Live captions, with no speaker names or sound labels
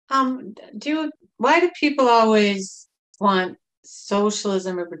Why do people always want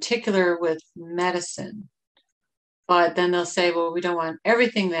socialism in particular with medicine? But then they'll say, well, we don't want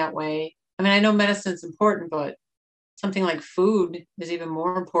everything that way. I mean, I know medicine's important, but something like food is even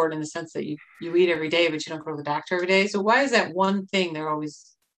more important in the sense that you eat every day, but you don't go to the doctor every day. So why is that one thing they're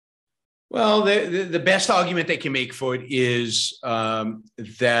always... Well, the best argument they can make for it is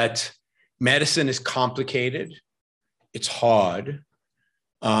that medicine is complicated. It's hard.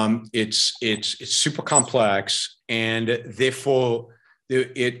 It's super complex, and therefore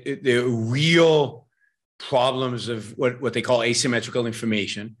there are real problems of what they call asymmetrical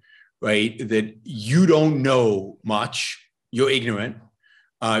information, right? That you don't know much, you're ignorant.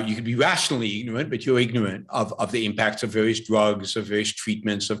 You could be rationally ignorant, but you're ignorant of the impacts of various drugs, of various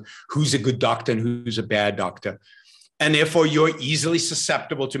treatments, of who's a good doctor and who's a bad doctor. And therefore you're easily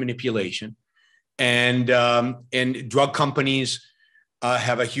susceptible to manipulation. And drug companies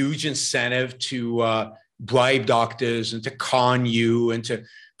have a huge incentive to bribe doctors and to con you and to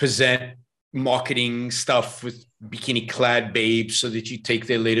present marketing stuff with bikini-clad babes so that you take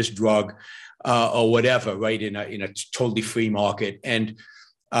their latest drug or whatever, right? In a totally free market, and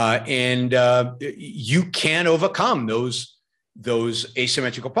you can overcome those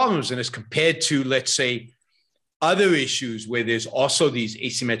asymmetrical problems. And as compared to, let's say, other issues where there's also these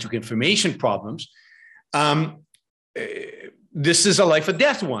asymmetric information problems, this is a life or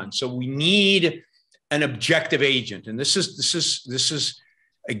death one. So we need an objective agent, and this is.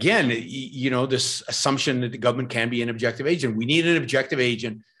 Again, this assumption that the government can be an objective agent. We need an objective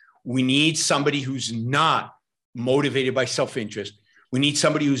agent. We need somebody who's not motivated by self-interest. We need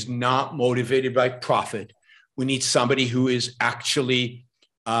somebody who's not motivated by profit. We need somebody who is actually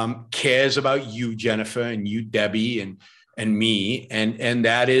cares about you, Jennifer, and you, Debbie, and me. And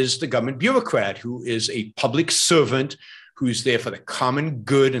that is the government bureaucrat who is a public servant who's there for the common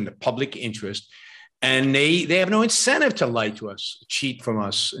good and the public interest. And they have no incentive to lie to us, cheat from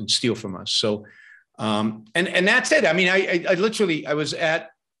us, and steal from us. So, and that's it. I mean, I was at,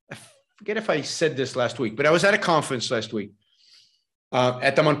 I forget if I said this last week, but I was at a conference last week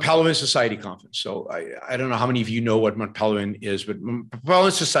at the Mont Pelerin Society conference. So I don't know how many of you know what Mont Pelerin is, but Mont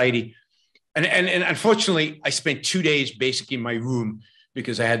Pelerin Society, and unfortunately, I spent 2 days basically in my room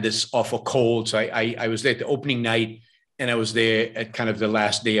because I had this awful cold. So I was there at the opening night, and I was there at kind of the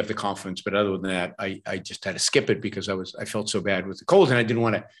last day of the conference. But other than that, I just had to skip it because I felt so bad with the cold, and I didn't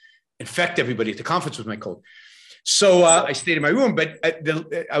want to infect everybody at the conference with my cold. So I stayed in my room, but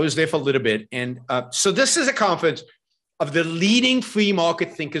I was there for a little bit. And so this is a conference of the leading free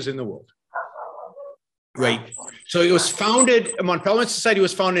market thinkers in the world, right? So it was founded, Mont Pelerin Society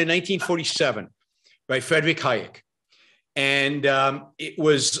was founded in 1947 by Friedrich Hayek. And it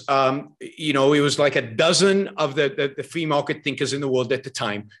was like a dozen of the free market thinkers in the world at the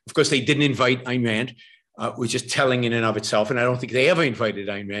time. Of course, they didn't invite Ayn Rand, which is telling in and of itself. And I don't think they ever invited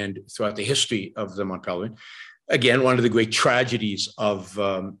Ayn Rand throughout the history of the Mont Pelerin. Again, one of the great tragedies of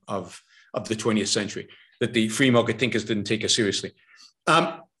the 20th century, that the free market thinkers didn't take us seriously.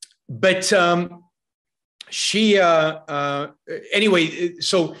 Anyway,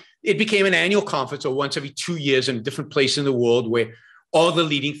 so it became an annual conference, or once every 2 years in a different place in the world, where all the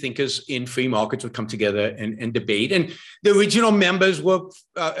leading thinkers in free markets would come together and debate. And the original members were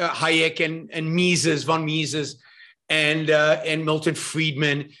Hayek and Mises, von Mises, and Milton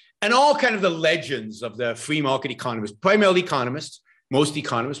Friedman, and all kind of the legends of the free market economists, primarily economists, most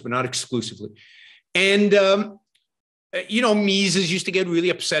economists, but not exclusively. And, Mises used to get really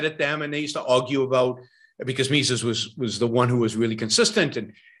upset at them, and they used to argue about, because Mises was the one who was really consistent,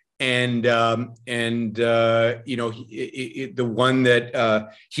 the one that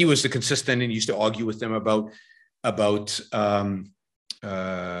he was the consistent, and used to argue with them about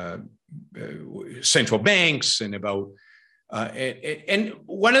central banks and about and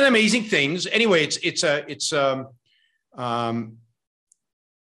one of the amazing things. Anyway,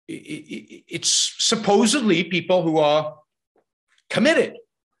 it's supposedly people who are committed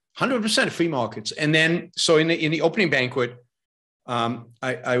 100% free markets. And then, so in the opening banquet,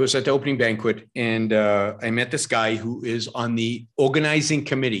 I was at the opening banquet, and I met this guy who is on the organizing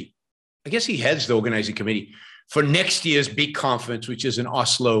committee. I guess he heads the organizing committee for next year's big conference, which is in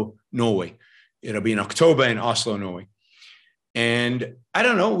Oslo, Norway. It'll be in October in Oslo, Norway. And I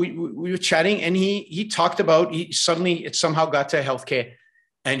don't know, we were chatting, and he talked about, suddenly it somehow got to healthcare.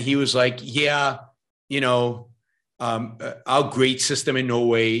 And he was like, yeah, our great system in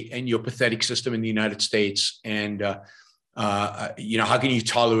Norway and your pathetic system in the United States. And, how can you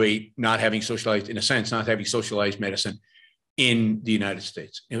tolerate not having socialized, in a sense, not having socialized medicine in the United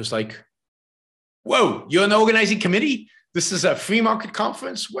States? It was like, whoa, you're on the organizing committee? This is a free market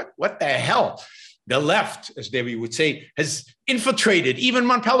conference. What the hell? The left, as Debbie would say, has infiltrated even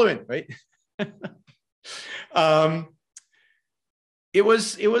Mont Pelerin, right? It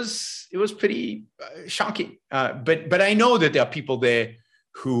was pretty shocking. But I know that there are people there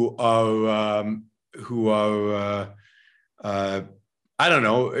who are I don't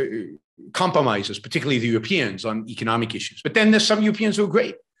know, compromisers, particularly the Europeans on economic issues. But then there's some Europeans who are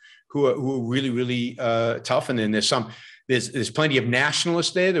great, who are really, really tough. And then there's plenty of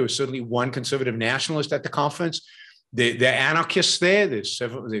nationalists there. There was certainly one conservative nationalist at the conference. There are anarchists there. There's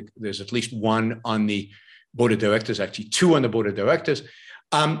several. There's at least one on the board of directors. Actually, two on the board of directors.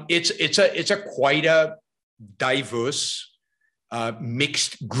 It's a quite a diverse,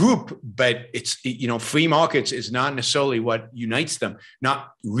 mixed group. But it's free markets is not necessarily what unites them.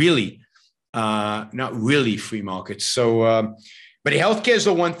 Not really free markets. So. But healthcare is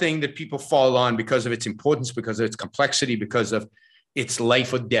the one thing that people fall on because of its importance, because of its complexity, because of its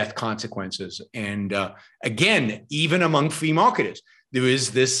life or death consequences. And again, even among free marketers, there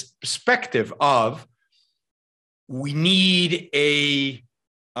is this perspective of we need a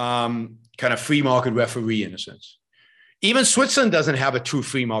kind of free market referee in a sense. Even Switzerland doesn't have a true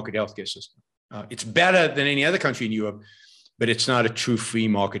free market healthcare system. It's better than any other country in Europe, but it's not a true free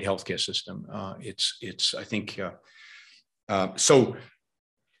market healthcare system. It's I think. No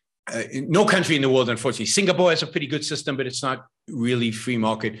country in the world, unfortunately. Singapore has a pretty good system, but it's not really free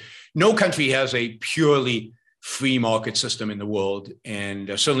market. No country has a purely free market system in the world, and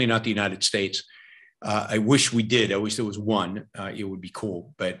certainly not the United States. I wish we did. I wish there was one. It would be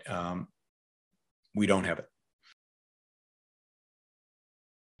cool, but we don't have it.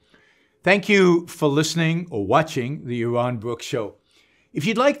 Thank you for listening or watching the Yaron Brook Show. If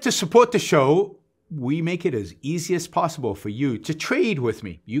you'd like to support the show, we make it as easy as possible for you to trade with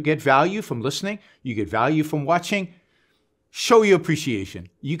me. You get value from listening. You get value from watching. Show your appreciation.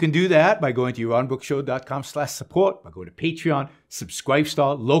 You can do that by going to yaronbrookshow.com/support, by going to Patreon,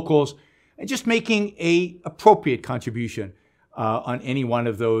 Subscribestar, Locals, and just making a appropriate contribution on any one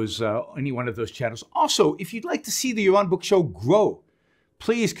of those channels. Also, if you'd like to see the Yaron Brook Show grow,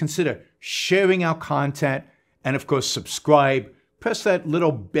 please consider sharing our content and, of course, subscribe. Press that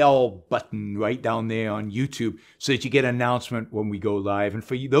little bell button right down there on YouTube so that you get an announcement when we go live. And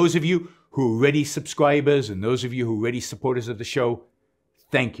for those of you who are already subscribers and those of you who are already supporters of the show,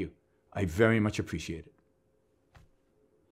 thank you. I very much appreciate it.